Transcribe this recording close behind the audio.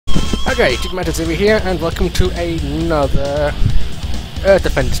Okay, TigMatters here, and welcome to another Earth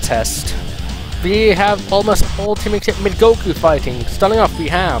Defender test. We have almost all team except Midgoku fighting. Starting off we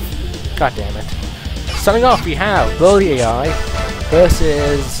have... God damn it. Starting off we have Bully AI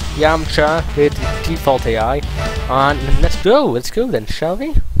versus Yamcha with default AI. And let's go then, shall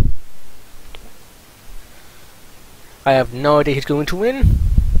we? I have no idea who's going to win.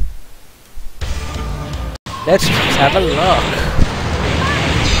 Let's just have a look.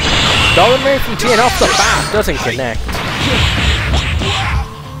 Dominate from TN off the bat doesn't connect.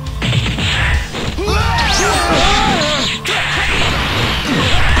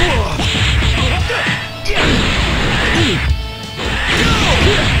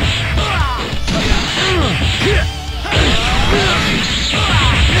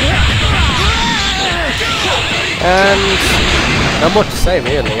 And not much to say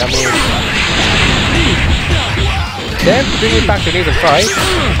really, I mean... Then bring it back to an even fight.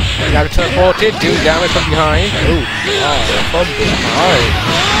 Now it's teleported, doing damage from behind. Ooh, from behind.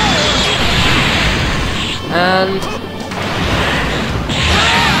 And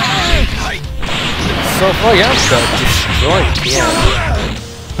so far Yamcha destroyed TN.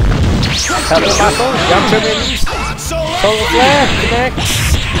 Help the battle, Yamcha wins. Solar Flare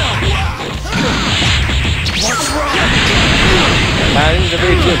connects. Man, he's a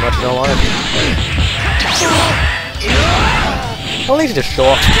bit too much, no one. Well, he's just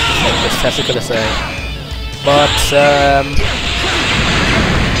short, this test is gonna say. But,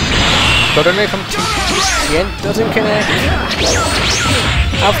 Dominate from TN doesn't connect.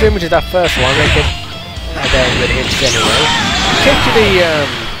 After image of that first one, they get down with hits anyway. Kick to the,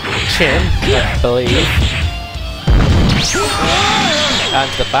 chin, I believe. And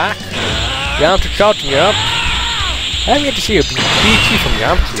to the back. Yamcha charging up. I haven't yet to see a BT from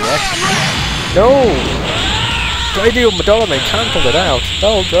Yamcha yet. No! I do Madonna and cancelled it out.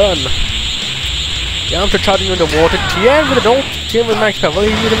 Well done. Yamcha charging underwater. TN with an ult. TN with max power. Well,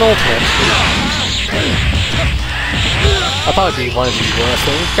 he need an ultimate. I'll probably be one of the worst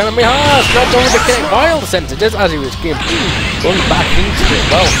things. Can be hard. Not going to connect wild sentences as he was going back into it.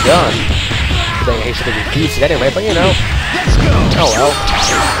 Well done. Today he should have reduced it anyway, but you know. Oh well.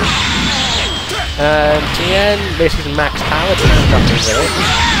 TN basically max power. Nothing really.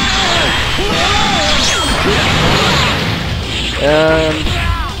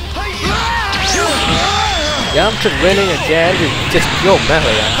 Yamcha winning again is just pure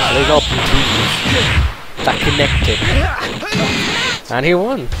melee actually, not BTs. That connected. And he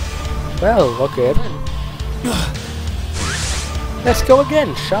won. Well, okay then. Let's go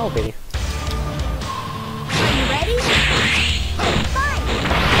again, shall we? You ready? Fine.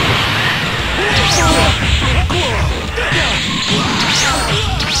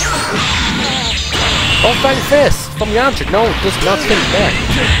 Oh, bang fist from Yamcha. No, it does not connect.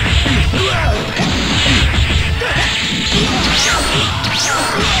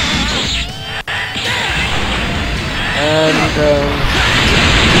 And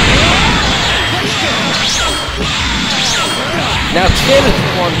now TN is the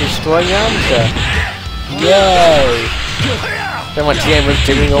one destroying Yamcha. Yay! Then when TN was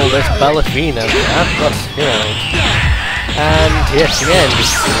doing all this ballerina, but you know. And yes, again,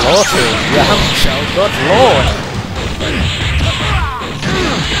 just slaughtering Yamcha, good lord!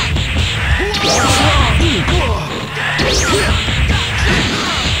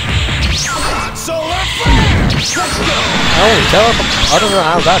 I don't know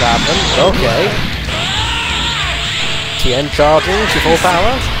how that happened, okay. TN charging to full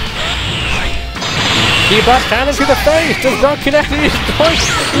power. Keyblast cannon to the face, does not connect to his point.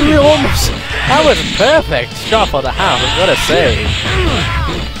 That was perfect shot for the house, what a save.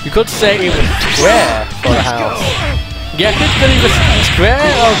 You could say it was square for the house. Get it, but it was square?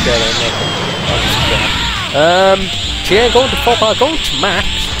 Okay then, TN going to full power, going to max.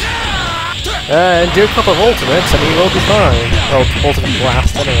 And do a couple of ultimates and he will be fine. Oh, ultimate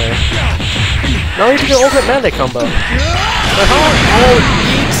blast anyway. Now we need to do ultimate melee combo. Oh,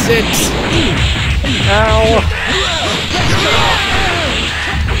 eats it! Ow!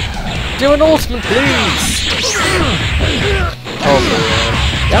 Do an ultimate, please! Oh,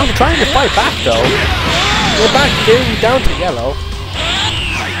 man. Yeah, I'm trying to fight back, though. We're back down to yellow.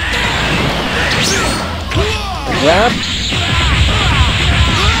 Grab.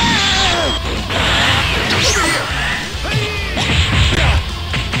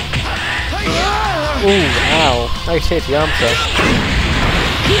 Ooh, ow. Nice hit, Yamcha.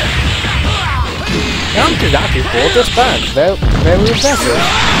 Yamcha's actually pulled this back. Very impressive.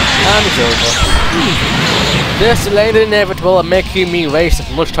 And it's over. This delayed the inevitable and making me waste as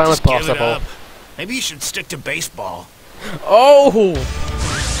much time as possible. Maybe you should stick to baseball. Oh!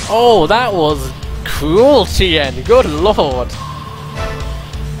 Oh, that was cruel, Tien. Good lord.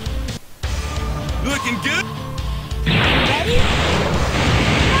 Looking good. Ready?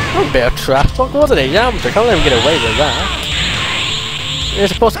 I'm a bit of trash talk, wasn't it? Yamcha, can't let him get away with that.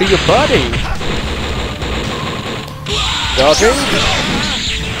 It's supposed to be your buddy. Dodging.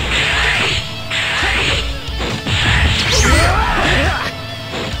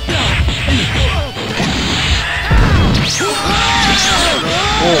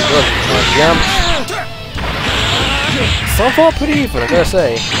 Oh, good. Yamcha. So far pretty even, I gotta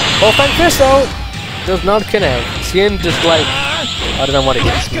say. Oh, thank this though! Does not connect. Tien just like, I don't know what it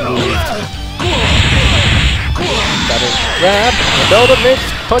gets moved. Got it. Grab. No, the miss.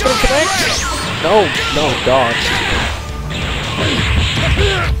 Punch and connect. No, dodge.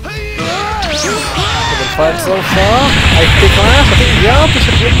 Good fight so far. I think Yamcha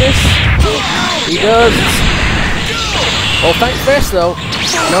should win this. He does. Oh, thank this though.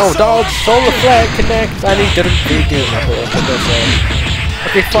 No, dodge, solar flare, connect, and he didn't do nothing.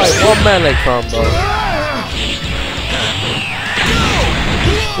 Okay, fine, one melee combo.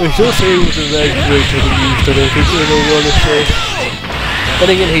 I still say he was a very great to the used to this, I don't want to say. But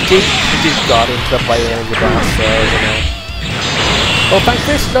again, he did got into the fight in the boss, so, you know. Oh, thank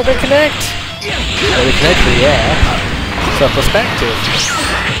this, not gonna connect. Well, we connect to the air. So, perspective.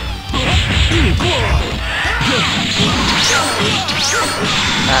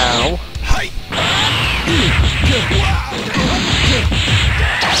 Ow.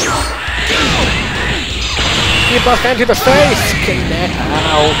 Keep off into the face! Connect!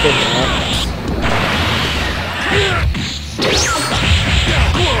 Ow, connect.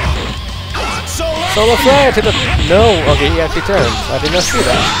 Solar flare to the... No! Okay, he actually turns. I did not see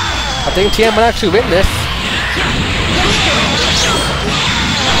that. I think Tien might actually win this.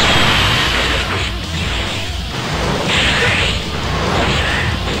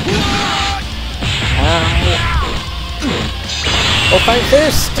 Oh, thank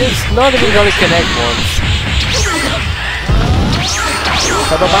this! It's not even going to connect once.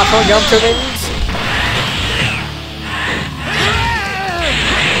 Double battle, Yamcha wins.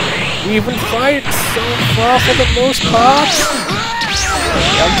 Even fight so far for the most part.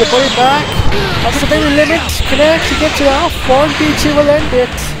 Yamcha put it back. Up to the very limit. Connect to get you off. 1v2 will end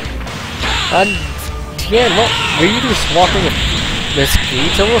it. And Tien, what? Were you just swapping a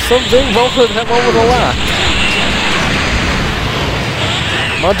mosquito or something? What was that?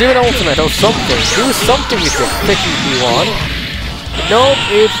 I'll do an ultimate or something. Do something with your picky B1.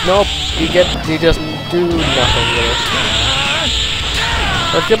 Nope, he doesn't do nothing with it.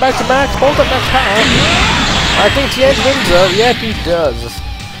 Let's get back to max, bolt up max power. I think Tien wins though, yep he does.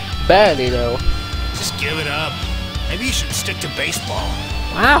 Barely though. Just give it up. Maybe you should stick to baseball.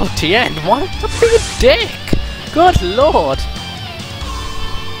 Wow, Tien, what a big dick! Good lord.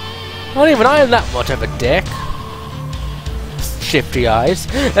 Not even I am that much of a dick. Shifty eyes.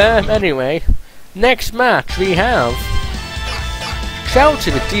 Anyway, next match we have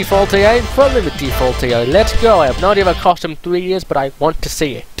Chaozu with default AI and Friendly with default AI. Let's go. I have no idea if I've cost him 3 years, but I want to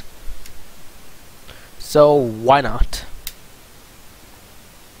see it. So why not?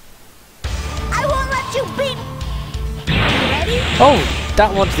 I won't let you beat me. Ready? Oh,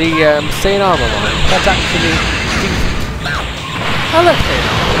 that one's the Saiyan Armor one. That's actually decent. I like Saiyan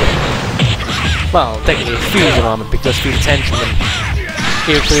Armor. Well, technically it's Fusion Armor because Fusion Tension and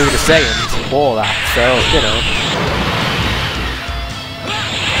here through the Saiyans before that, so, you know.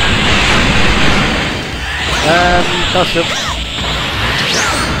 Not sure.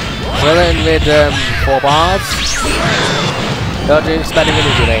 Well then with 4 bars. Dodging, spamming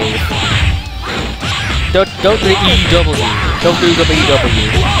energy wave. Don't do the EW. Don't do the BW.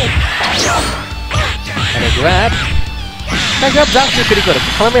 And a grab. That grab's actually pretty good.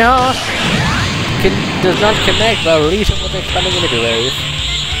 Kamehameha does not connect, but at least it was expanding energy wave.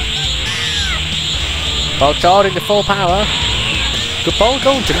 While charging the full power. Good ball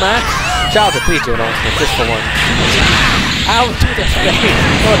going to Max. Chaozu, please do an ultimate just for once. Out to the face.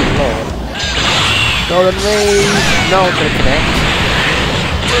 Good lord. Golden Rage. No, it's gonna connect.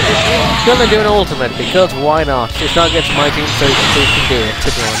 Gonna do an ultimate because why not? It's not against my team, so you can do it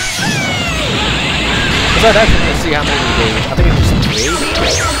to be honest. Because let's see how many we do. I think it's just 3.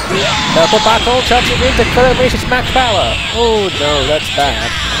 Double battle, Chaozu wins the Celebration's max power. Oh no, that's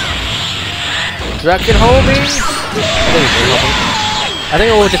bad. Dragon homing. I think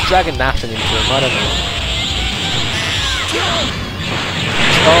we'll just Dragon Nashing into him, I don't know.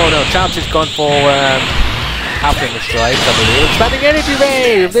 Oh no, Chaozu's gone for Half-Finger Strike, I believe. Expanding Energy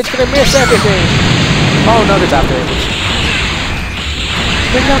Wave! It's gonna miss everything! Oh no, there's Half-Finger.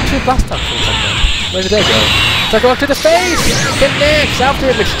 We got 2 blast attacks or something. Where did they go? Strike him up to the face! Connects after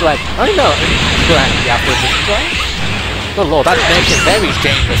image strike. I know. Correct, after image strike. Good lord, that makes it very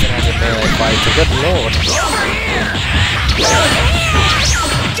dangerous as a melee fighter. Good lord.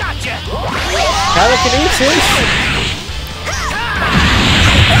 Telekinesis!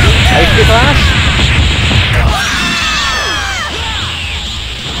 HP flash!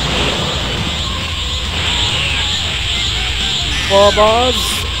 Four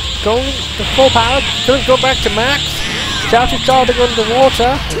bars. Going to full power. Couldn't go back to max. Shouty charging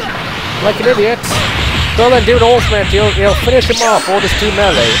underwater. Like an idiot. Go then do an ultimate. He'll finish him off. Or just do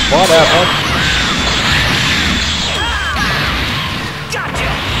melee. Whatever.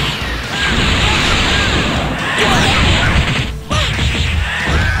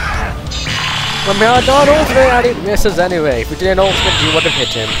 When we are done ultimate and it misses anyway. If we did an ultimate, you would have hit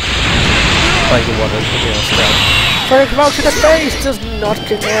him. Well, you wouldn't, but you know, still. Trying to come out to the face does not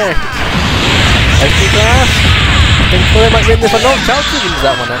connect. Empty glass. I think Chloe might win this one. No, Chelsea wins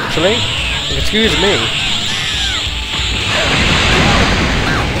that one actually. Excuse me.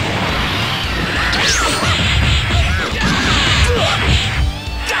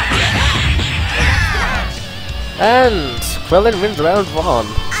 And Krillin wins round 1.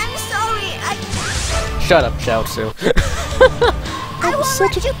 I'm sorry, Shut up, Chelsea. I'm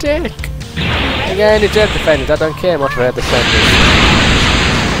such a dick. Again, it's just defenders. I don't care much about defenders.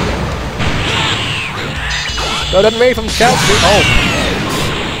 Got on me from Chelsea.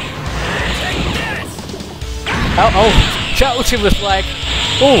 Oh, Chelsea was like,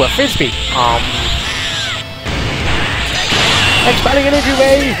 oh, a frisbee. Expanding energy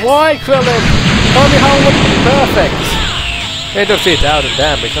wave. Why, Krillin? Tell me how it would be perfect. It does 3,000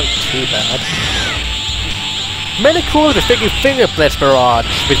 damage. Not too bad. Many cooler the figure finger blitz barrage.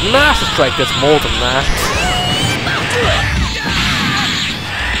 With Master Strike does more than that.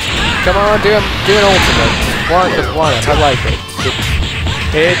 Come on, do an ultimate. Why not? I like it.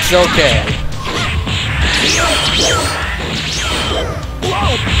 It's okay.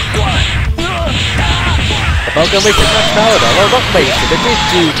 The Pokemon makes it much power though. Well, not makes it. They did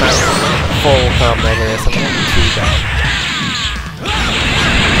do full combat or something. Not too bad.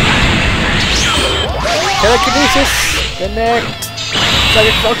 Telekinesis! Connect! Try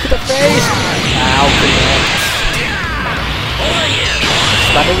to cloak to the face! Ow, connect!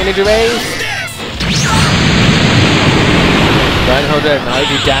 Slapping energy wave! Trying to hold that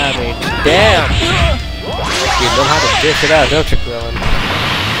 90 damage. Damn! You know how to dish it out, don't you, Krillin?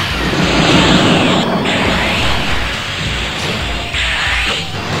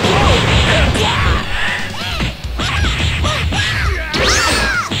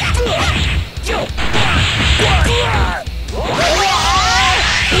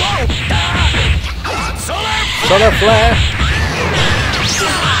 Solar flare!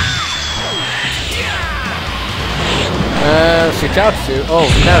 Shigatsu. Oh,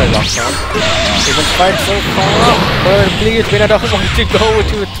 now it locks on. We've been fighting so far. But please, we don't want to go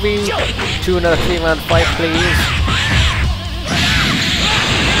to another 3-man fight, please.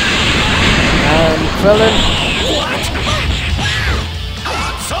 And Krillin.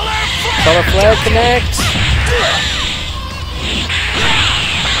 Solar flare connect.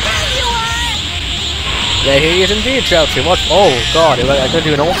 Yeah, he is indeed, Chelsea. What? Oh god, are they gonna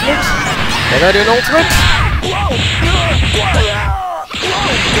do an ultimate? They're gonna do an ultimate?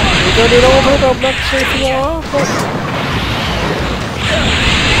 You're gonna do an ultimate? I'm not sure if you are, but...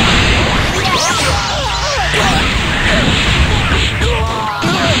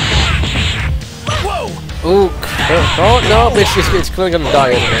 Ooh, oh no, it's clearly gonna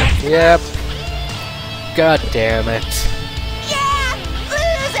die in here. Yep. God damn it.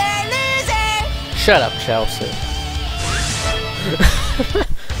 Shut up, Chelsea.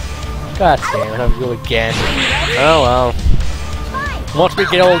 God damn it, I'll go again. Oh well. Once we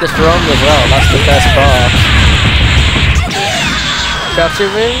get all this wrong as well, that's the best part. Chelsea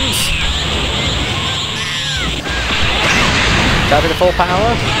wins. Charging the full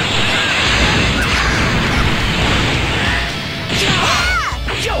power.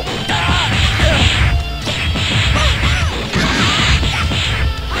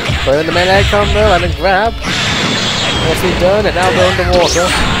 Put in the melee combo and a grab. What's he done? And now go underwater.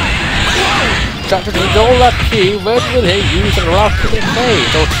 Chapter to goal that key. When will he use a rock in his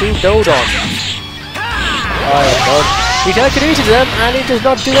face or 2 Dodon? Oh god. He telekinesis him and he does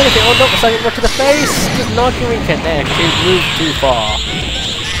not do anything. Oh no, second look to the face. Does not even connect. He's moved too far.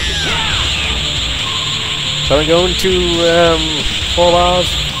 So I'm going to 4 bars.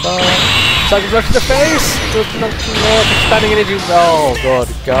 Second rush to the face! Does not expanding energy. Oh god,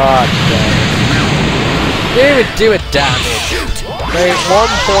 god damn. Didn't even do a damage. Made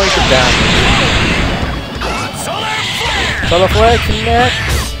 1 point of damage. Solar Flare connect.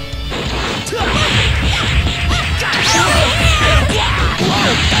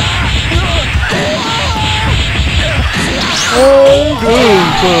 Oh,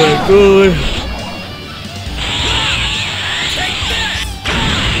 good.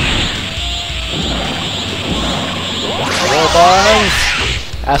 Bombs.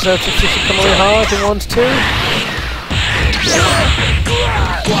 Astro should come really hard in 1-2.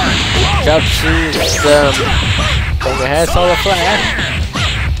 Jump shoots over ahead, Solar Flare.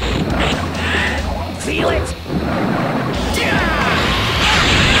 Feel it.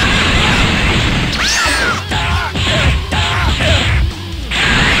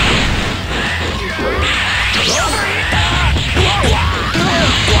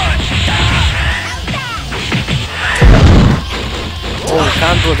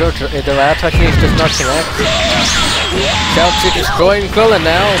 Cancel the air technique does not connect. Chelsea destroying Krillin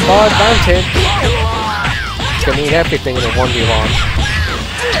now, far advantage. It's gonna need everything in a 1v1.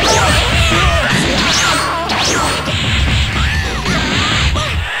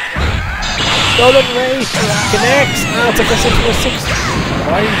 Golden Ray connects! Ah, it's like a 6.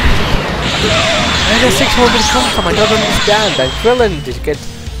 Why? Where does 600 come from? I don't understand. And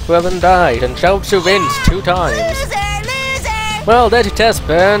Krillin died, and Chelsea wins 2 times. Well, there's your test,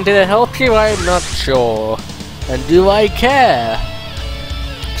 Burn. Did it help you? I'm not sure. And do I care?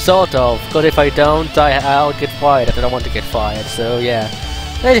 Sort of. Because if I don't, I'll get fired if I don't want to get fired. So, yeah.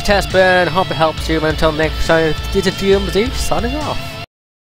 There's your test, Burn. Hope it helps you. Until next time, this is DMZ signing off.